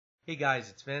Hey guys,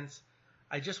 it's Vince.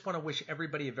 I just want to wish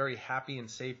everybody a very happy and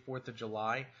safe 4th of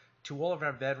July. To all of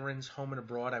our veterans home and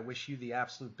abroad, I wish you the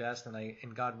absolute best,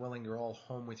 and God willing, you're all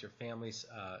home with your families,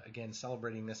 again,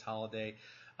 celebrating this holiday.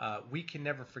 We can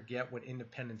never forget what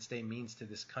Independence Day means to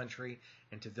this country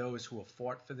and to those who have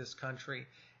fought for this country.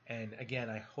 And again,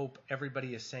 I hope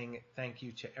everybody is saying thank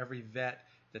you to every vet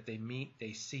that they meet,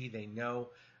 they see, they know.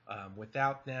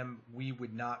 Without them, we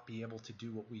would not be able to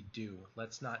do what we do.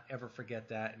 Let's not ever forget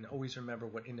that, and always remember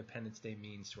what Independence Day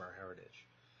means to our heritage.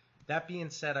 That being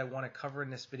said, I want to cover in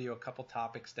this video a couple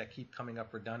topics that keep coming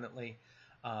up redundantly.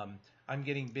 I'm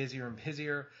getting busier and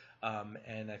busier,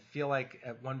 and I feel like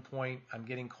at one point I'm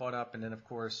getting caught up, and then of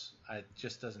course it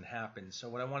just doesn't happen. So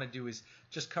what I want to do is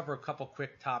just cover a couple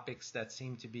quick topics that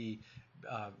seem to be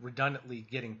redundantly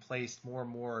getting placed more and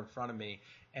more in front of me,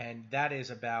 and that is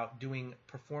about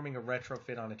performing a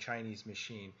retrofit on a Chinese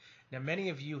machine. Now, many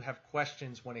of you have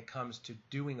questions when it comes to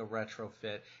doing a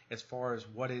retrofit as far as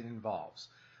what it involves.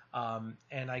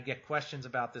 And I get questions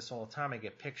about this all the time. I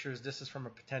get pictures. This is from a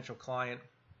potential client,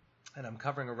 and I'm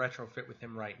covering a retrofit with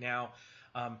him right now.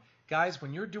 Guys,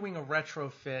 when you're doing a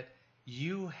retrofit,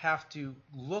 you have to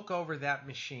look over that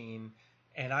machine,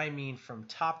 and I mean from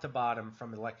top to bottom,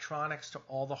 from electronics to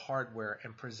all the hardware,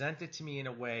 and present it to me in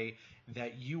a way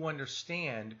that you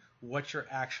understand what you're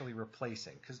actually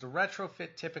replacing. Because the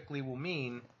retrofit typically will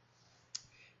mean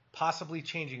possibly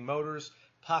changing motors,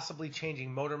 possibly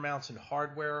changing motor mounts and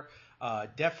hardware,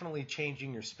 definitely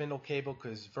changing your spindle cable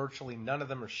because virtually none of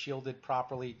them are shielded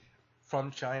properly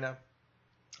from China,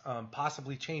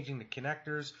 possibly changing the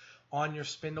connectors on your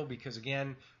spindle because,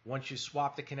 again, once you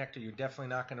swap the connector, you're definitely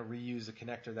not going to reuse the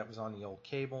connector that was on the old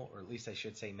cable, or at least I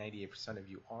should say 98% of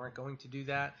you aren't going to do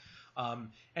that.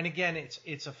 And again,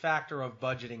 it's a factor of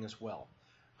budgeting as well.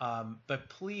 But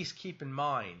please keep in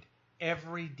mind,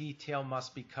 every detail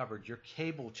must be covered. Your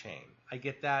cable chain, I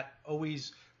get that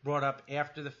always brought up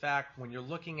after the fact when you're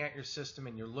looking at your system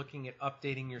and you're looking at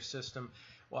updating your system.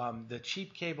 The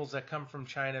cheap cables that come from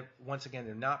China, once again,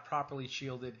 they're not properly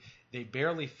shielded. They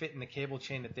barely fit in the cable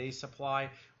chain that they supply.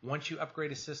 Once you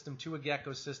upgrade a system to a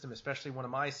Gecko system, especially one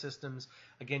of my systems,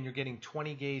 again, you're getting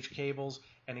 20 gauge cables,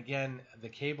 and again, the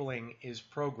cabling is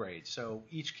pro grade. So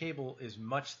each cable is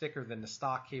much thicker than the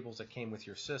stock cables that came with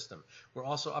your system. We're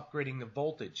also upgrading the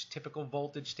voltage. Typical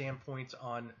voltage standpoints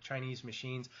on Chinese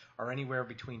machines are anywhere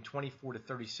between 24 to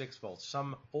 36 volts.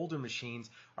 Some older machines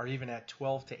are even at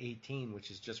 12 to 18,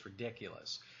 which is just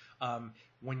ridiculous.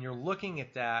 When you're looking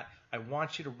at that, I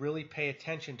want you to really pay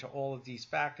attention to all of these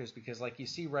factors because, like you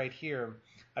see right here,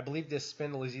 I believe this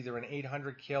spindle is either an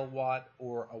 800 kilowatt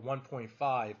or a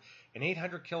 1.5. An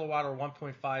 800 kilowatt or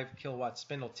 1.5 kilowatt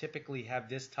spindle typically have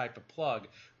this type of plug,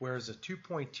 whereas a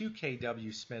 2.2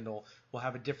 kW spindle will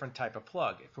have a different type of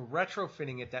plug. If we're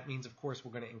retrofitting it, that means, of course,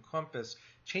 we're going to encompass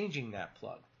changing that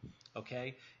plug.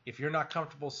 Okay, if you're not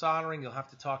comfortable soldering, you'll have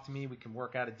to talk to me. We can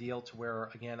work out a deal to where,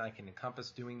 again, I can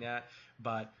encompass doing that.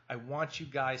 But I want you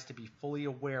guys to be fully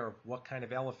aware of what kind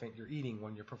of elephant you're eating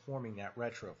when you're performing that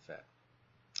retrofit.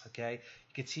 Okay,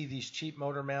 you can see these cheap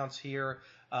motor mounts here.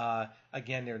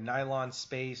 Again, they're nylon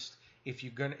spaced. If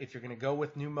you're gonna go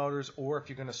with new motors, or if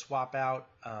you're gonna swap out,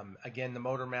 again, the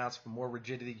motor mounts for more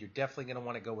rigidity, you're definitely gonna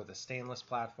want to go with a stainless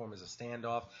platform as a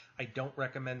standoff. I don't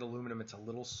recommend aluminum; it's a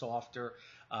little softer.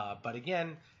 But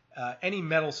again, any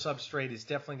metal substrate is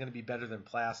definitely going to be better than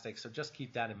plastic, so just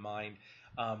keep that in mind.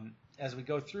 As we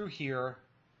go through here,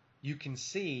 you can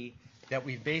see that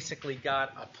we've basically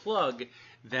got a plug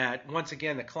that, once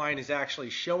again, the client is actually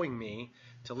showing me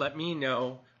to let me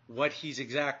know what he's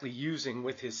exactly using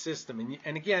with his system.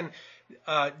 And again,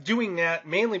 doing that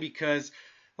mainly because,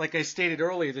 like I stated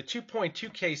earlier, the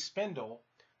 2.2K spindle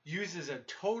uses a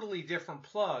totally different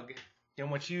plug than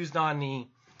what's used on the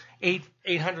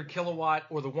 800 kilowatt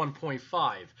or the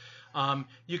 1.5.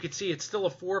 You can see it's still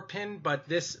a 4-pin, but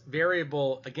this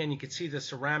variable, again, you can see the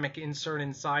ceramic insert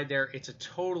inside there. It's a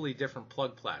totally different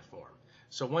plug platform.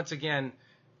 So once again,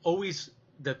 always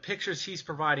the pictures he's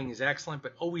providing is excellent,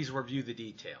 but always review the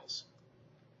details.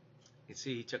 You can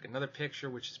see he took another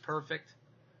picture, which is perfect.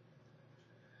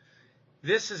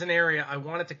 This is an area I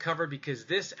wanted to cover because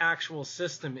this actual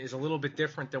system is a little bit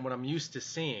different than what I'm used to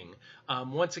seeing.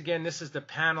 Once again, this is the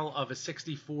panel of a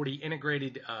 6040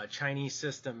 integrated Chinese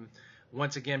system,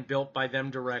 once again built by them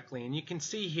directly. And you can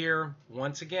see here,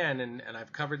 once again, and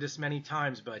I've covered this many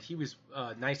times, but he was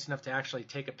nice enough to actually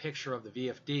take a picture of the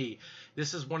VFD.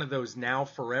 This is one of those Now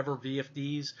Forever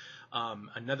VFDs,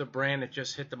 another brand that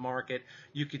just hit the market.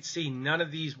 You could see none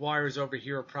of these wires over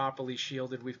here are properly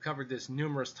shielded. We've covered this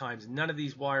numerous times. None of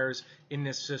these wires in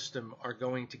this system are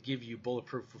going to give you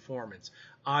bulletproof performance.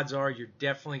 odds are you're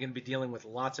definitely going to be dealing with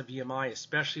lots of EMI,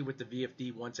 especially with the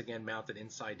VFD once again mounted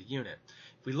inside the unit.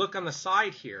 If we look on the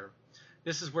side here,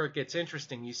 this is where it gets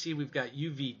interesting. You see we've got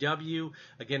UVW,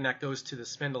 again that goes to the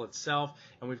spindle itself,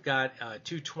 and we've got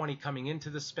 220 coming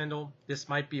into the spindle. This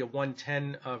might be a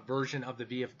 110 version of the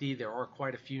VFD. There are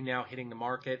quite a few now hitting the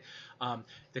market.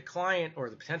 The client, or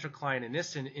the potential client in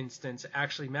this instance,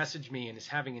 actually messaged me and is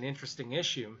having an interesting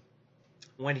issue.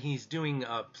 When he's doing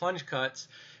plunge cuts,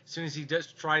 as soon as he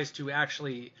tries to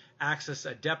actually access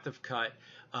a depth of cut,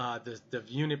 the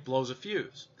unit blows a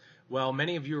fuse. Well,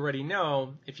 many of you already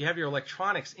know, if you have your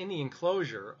electronics in the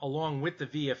enclosure along with the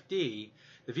VFD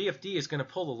is going to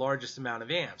pull the largest amount of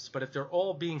amps. But if they're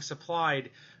all being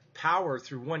supplied power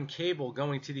through one cable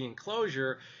going to the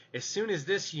enclosure, as soon as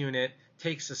this unit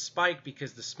takes a spike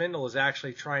because the spindle is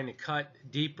actually trying to cut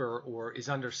deeper or is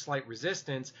under slight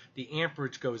resistance, the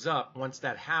amperage goes up. Once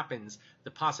that happens,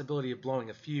 the possibility of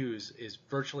blowing a fuse is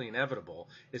virtually inevitable,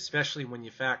 especially when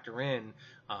you factor in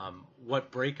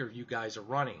what breaker you guys are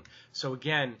running. So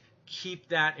again, keep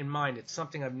that in mind. It's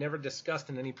something I've never discussed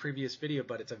in any previous video,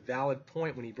 but it's a valid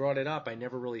point. When he brought it up, I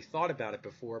never really thought about it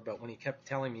before, but when he kept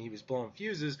telling me he was blowing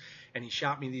fuses and he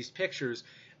shot me these pictures,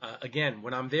 again,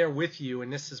 when I'm there with you,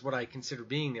 and this is what I consider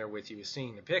being there with you, is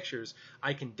seeing the pictures,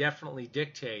 I can definitely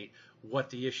dictate what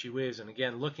the issue is. And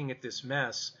again, looking at this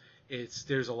mess,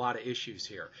 there's a lot of issues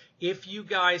here. If you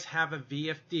guys have a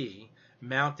VFD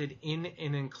mounted in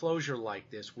an enclosure like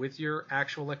this with your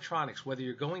actual electronics, whether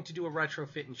you're going to do a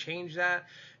retrofit and change that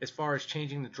as far as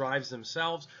changing the drives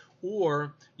themselves,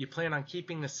 or you plan on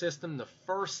keeping the system, the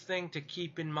first thing to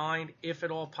keep in mind, if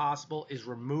at all possible, is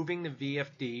removing the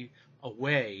VFD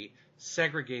away,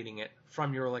 segregating it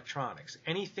from your electronics.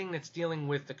 Anything that's dealing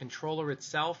with the controller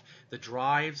itself, the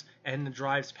drives, and the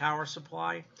drive's power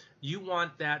supply, you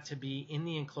want that to be in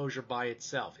the enclosure by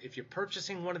itself. If you're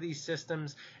purchasing one of these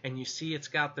systems and you see it's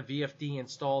got the VFD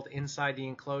installed inside the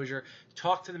enclosure,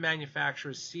 talk to the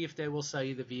manufacturers, see if they will sell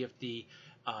you the VFD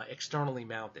externally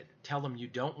mounted. Tell them you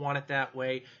don't want it that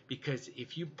way, because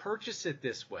if you purchase it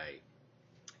this way,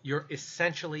 you're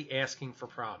essentially asking for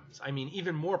problems. I mean,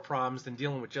 even more problems than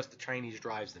dealing with just the Chinese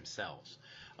drives themselves.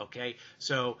 Okay,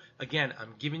 so again,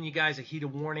 I'm giving you guys a heat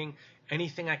of warning.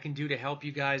 Anything I can do to help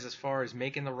you guys as far as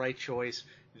making the right choice.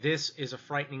 This is a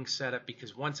frightening setup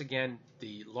because, once again,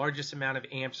 the largest amount of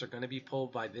amps are going to be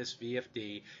pulled by this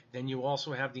VFD. Then you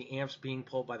also have the amps being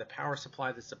pulled by the power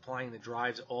supply that's supplying the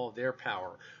drives all of their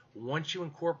power. Once you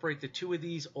incorporate the two of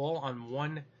these all on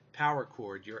one power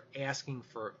cord, you're asking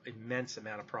for immense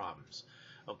amount of problems.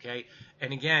 Okay,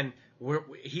 and again,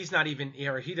 he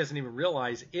doesn't even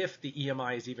realize if the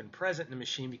EMI is even present in the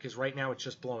machine, because right now it's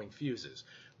just blowing fuses.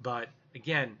 But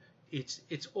again, it's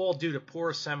all due to poor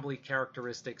assembly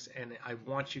characteristics, and I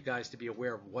want you guys to be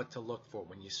aware of what to look for.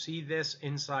 When you see this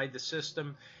inside the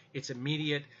system, it's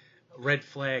immediate red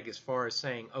flag as far as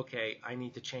saying, okay, I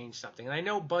need to change something. And I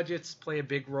know budgets play a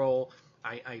big role.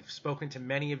 I've spoken to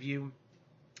many of you,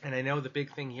 and I know the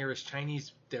big thing here is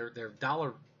Chinese, their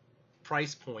dollar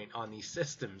price point on these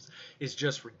systems is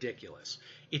just ridiculous.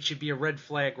 It should be a red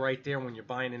flag right there when you're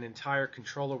buying an entire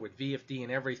controller with VFD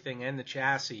and everything and the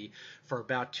chassis for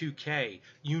about $2K.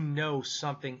 You know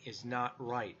something is not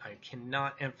right. I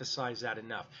cannot emphasize that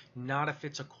enough. Not if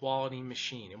it's a quality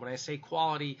machine. And when I say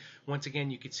quality, once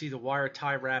again, you can see the wire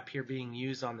tie wrap here being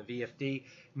used on the VFD.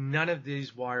 None of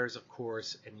these wires, of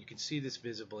course, and you can see this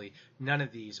visibly, none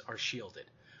of these are shielded.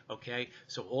 Okay,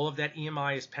 so all of that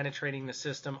EMI is penetrating the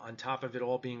system, on top of it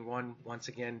all being run, once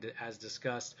again, as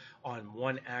discussed, on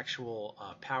one actual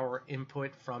power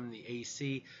input from the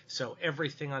AC. So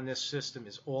everything on this system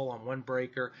is all on one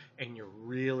breaker, and you're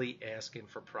really asking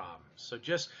for problems. So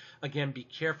just, again, be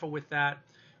careful with that.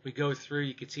 We go through,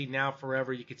 you can see now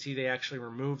forever, you can see they actually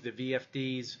removed the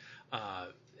VFD's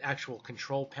actual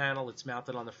control panel. It's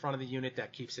mounted on the front of the unit.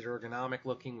 That keeps it ergonomic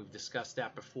looking. We've discussed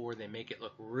that before. They make it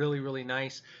look really, really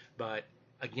nice. But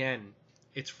again,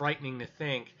 it's frightening to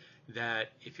think that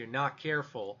if you're not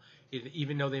careful,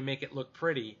 even though they make it look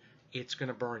pretty, it's going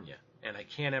to burn you. And I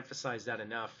can't emphasize that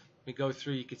enough. We go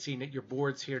through, you can see that your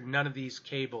boards here, none of these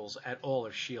cables at all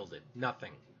are shielded.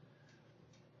 Nothing.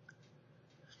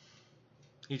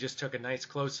 He just took a nice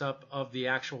close-up of the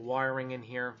actual wiring in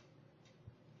here.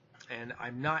 And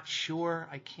I'm not sure,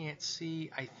 I can't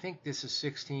see, I think this is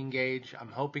 16 gauge. I'm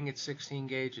hoping it's 16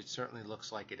 gauge. It certainly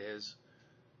looks like it is,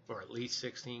 or at least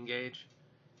 16 gauge,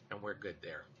 and we're good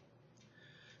there.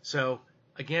 So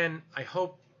again, I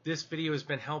hope this video has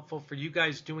been helpful for you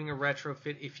guys doing a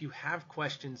retrofit. If you have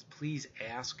questions, please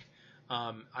ask.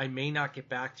 I may not get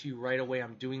back to you right away.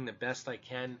 I'm doing the best I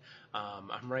can.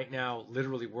 I'm right now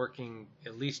literally working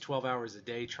at least 12 hours a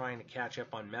day trying to catch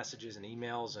up on messages and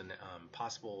emails and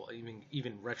possible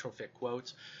even retrofit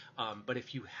quotes. But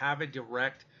if you have a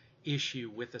direct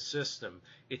issue with the system,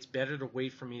 it's better to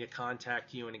wait for me to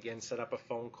contact you and again set up a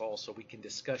phone call so we can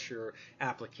discuss your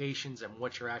applications and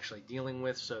what you're actually dealing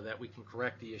with so that we can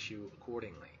correct the issue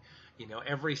accordingly. You know,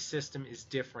 every system is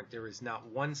different. There is not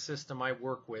one system I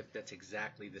work with that's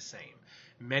exactly the same.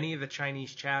 Many of the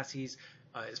Chinese chassis,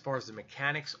 as far as the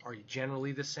mechanics, are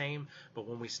generally the same, but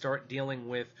when we start dealing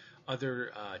with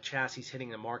other chassis hitting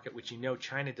the market, which you know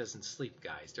China doesn't sleep,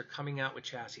 guys. They're coming out with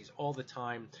chassis all the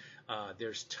time.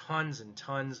 There's tons and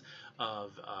tons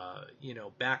of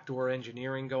backdoor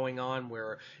engineering going on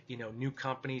where new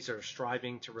companies are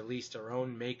striving to release their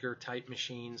own maker type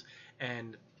machines,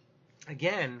 and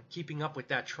again, keeping up with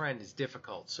that trend is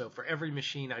difficult. So for every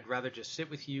machine, I'd rather just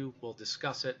sit with you. We'll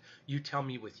discuss it. You tell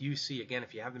me what you see. Again,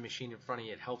 if you have the machine in front of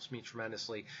you, it helps me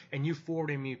tremendously. And you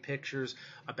forwarding me pictures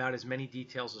about as many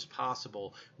details as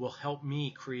possible will help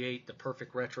me create the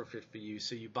perfect retrofit for you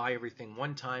so you buy everything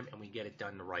one time and we get it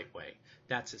done the right way.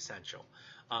 That's essential.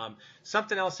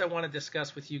 Something else I want to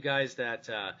discuss with you guys that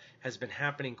has been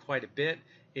happening quite a bit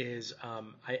is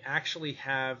I actually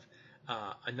have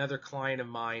another client of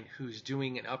mine who's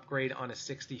doing an upgrade on a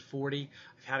 6040.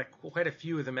 I've had quite a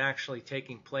few of them actually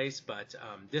taking place, but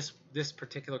this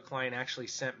particular client actually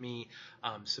sent me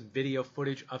some video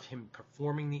footage of him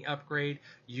performing the upgrade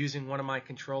using one of my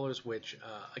controllers, which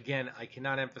again, I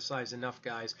cannot emphasize enough,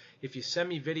 guys. If you send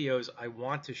me videos, I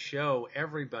want to show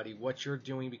everybody what you're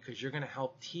doing because you're going to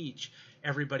help teach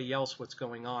everybody else what's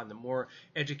going on. The more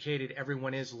educated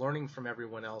everyone is, learning from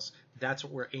everyone else, that's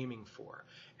what we're aiming for.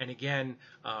 And again,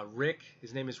 Rick,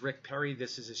 his name is Rick Perry.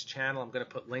 This is his channel. I'm going to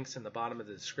put links in the bottom of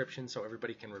the description so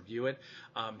everybody can review it.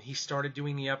 He started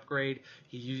doing the upgrade.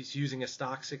 He's using a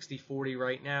stock 6040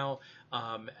 right now.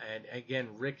 And again,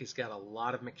 Rick has got a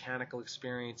lot of mechanical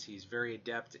experience. He's very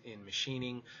adept in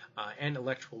machining and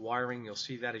electrical wiring. You'll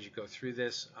see that as you go through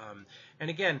this.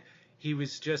 And again, he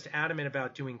was just adamant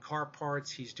about doing car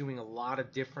parts. He's doing a lot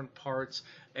of different parts,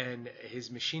 and his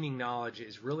machining knowledge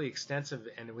is really extensive.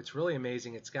 And what's really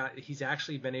amazing, he's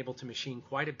actually been able to machine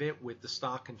quite a bit with the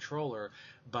stock controller,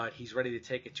 but he's ready to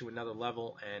take it to another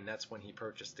level, and that's when he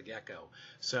purchased the Gecko.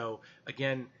 So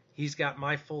again, he's got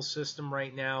my full system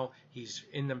right now. He's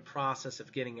in the process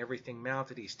of getting everything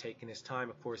mounted. He's taking his time.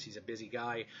 Of course, he's a busy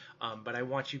guy, but I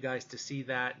want you guys to see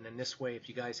that. And in this way, if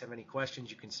you guys have any questions,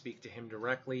 you can speak to him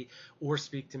directly or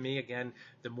speak to me. Again,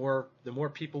 the more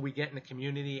people we get in the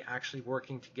community actually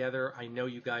working together, I know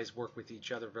you guys work with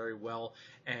each other very well.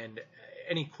 And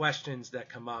any questions that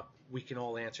come up, we can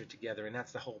all answer together, and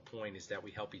that's the whole point, is that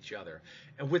we help each other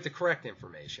and with the correct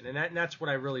information. And that's what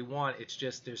I really want. It's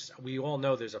just we all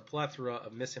know there's a plethora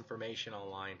of misinformation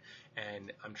online,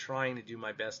 and I'm trying to do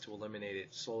my best to eliminate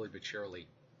it slowly but surely.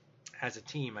 As a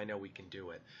team, I know we can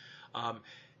do it.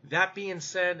 That being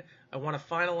said, I want to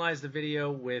finalize the video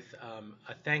with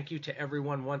a thank you to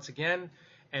everyone once again.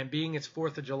 And being it's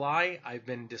 4th of July, I've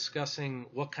been discussing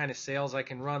what kind of sales I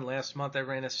can run. Last month I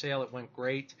ran a sale. It went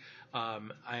great.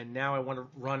 And now I want to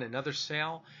run another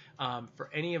sale. For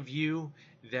any of you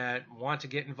that want to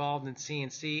get involved in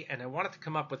CNC, and I wanted to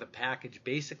come up with a package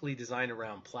basically designed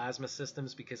around plasma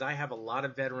systems, because I have a lot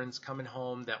of veterans coming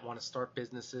home that want to start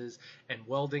businesses, and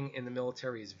welding in the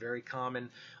military is very common.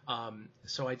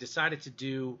 So I decided to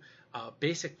do a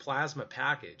basic plasma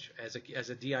package as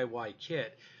a DIY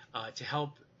kit to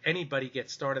help anybody get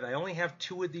started. I only have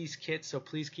 2 of these kits, so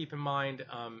please keep in mind,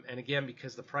 and again,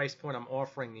 because the price point I'm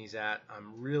offering these at,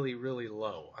 I'm really, really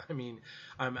low. I mean,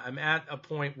 I'm at a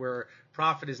point where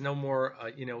profit is no more,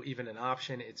 even an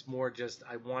option. It's more just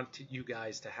I want you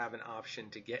guys to have an option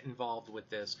to get involved with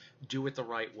this, do it the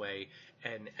right way,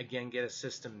 and again, get a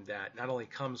system that not only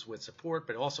comes with support,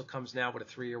 but also comes now with a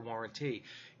 3-year warranty.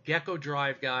 Gecko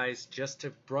Drive, guys, just to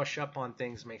brush up on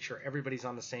things, make sure everybody's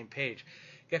on the same page.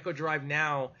 Gecko Drive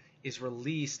now is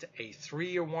released a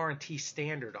 3-year warranty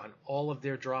standard on all of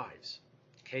their drives.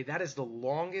 Okay, that is the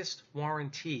longest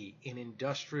warranty in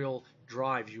industrial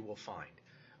drives you will find.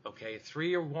 Okay, a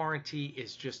 3-year warranty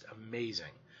is just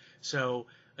amazing. So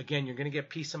again, you're going to get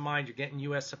peace of mind. You're getting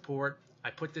U.S. support. I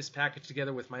put this package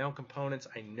together with my own components.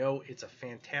 I know it's a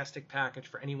fantastic package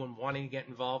for anyone wanting to get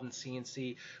involved in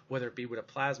CNC, whether it be with a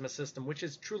plasma system, which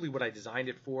is truly what I designed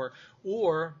it for,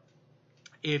 or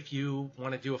if you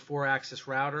want to do a 4-axis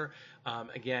router.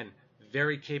 Again,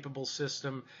 very capable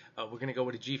system. We're going to go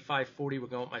with a G540. We're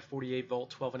going with my 48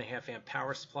 volt, 12.5 amp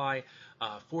power supply,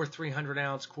 4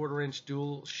 300-ounce 1/4-inch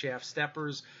dual shaft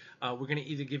steppers. we're going to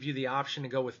either give you the option to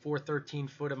go with 4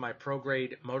 13-foot of my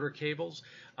pro-grade motor cables.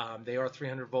 They are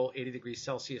 300 volt, 80 degrees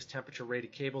Celsius temperature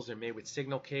rated cables. They're made with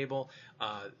signal cable.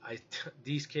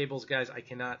 These cables, guys, I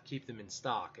cannot keep them in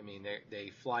stock. I mean,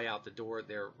 they fly out the door.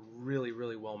 They're really,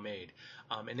 really well made.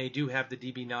 And they do have the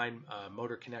DB9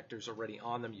 motor connectors already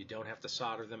on them. You don't have to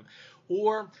solder them.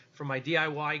 Or for my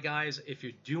DIY guys, if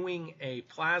you're doing a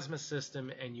plasma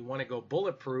system and you want to go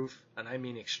bulletproof, and I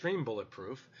mean extreme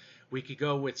bulletproof, we could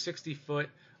go with 60 foot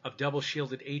of double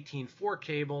shielded 18-4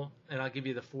 cable, and I'll give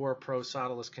you the 4 Pro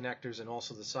solderless connectors and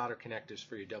also the solder connectors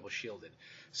for your double shielded.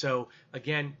 So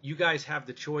again, you guys have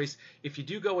the choice. If you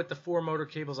do go with the 4 motor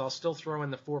cables, I'll still throw in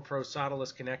the 4 Pro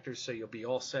solderless connectors, so you'll be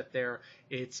all set there.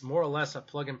 It's more or less a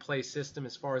plug and play system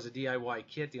as far as a DIY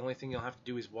kit. The only thing you'll have to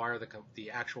do is wire the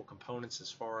actual components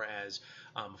as far as,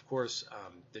 of course,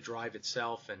 the drive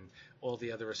itself and all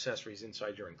the other accessories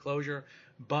inside your enclosure.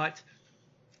 But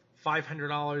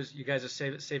 $500, you guys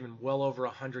are saving well over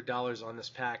 $100 on this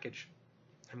package.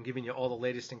 I'm giving you all the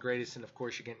latest and greatest, and of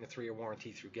course you're getting a 3-year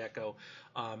warranty through Gecko.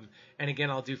 And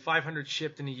again, I'll do 500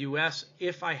 shipped in the US.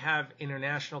 If I have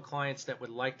international clients that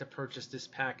would like to purchase this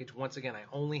package, once again, I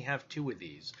only have 2 of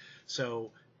these.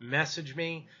 So message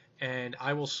me and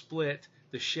I will split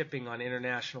the shipping on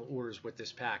international orders with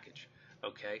this package.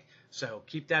 Okay, so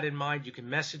keep that in mind. You can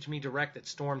message me direct at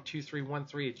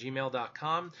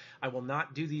storm2313@gmail.com. I will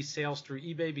not do these sales through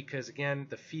eBay because, again,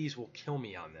 the fees will kill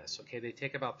me on this. Okay, they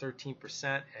take about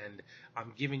 13%, and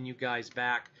I'm giving you guys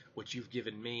back what you've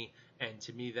given me. And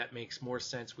to me, that makes more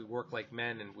sense. We work like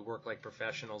men and we work like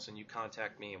professionals, and you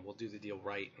contact me and we'll do the deal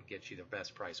right and get you the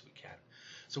best price we can.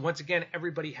 So once again,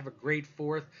 everybody have a great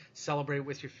 4th. Celebrate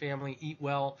with your family. Eat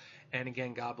well. And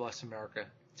again, God bless America.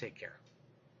 Take care.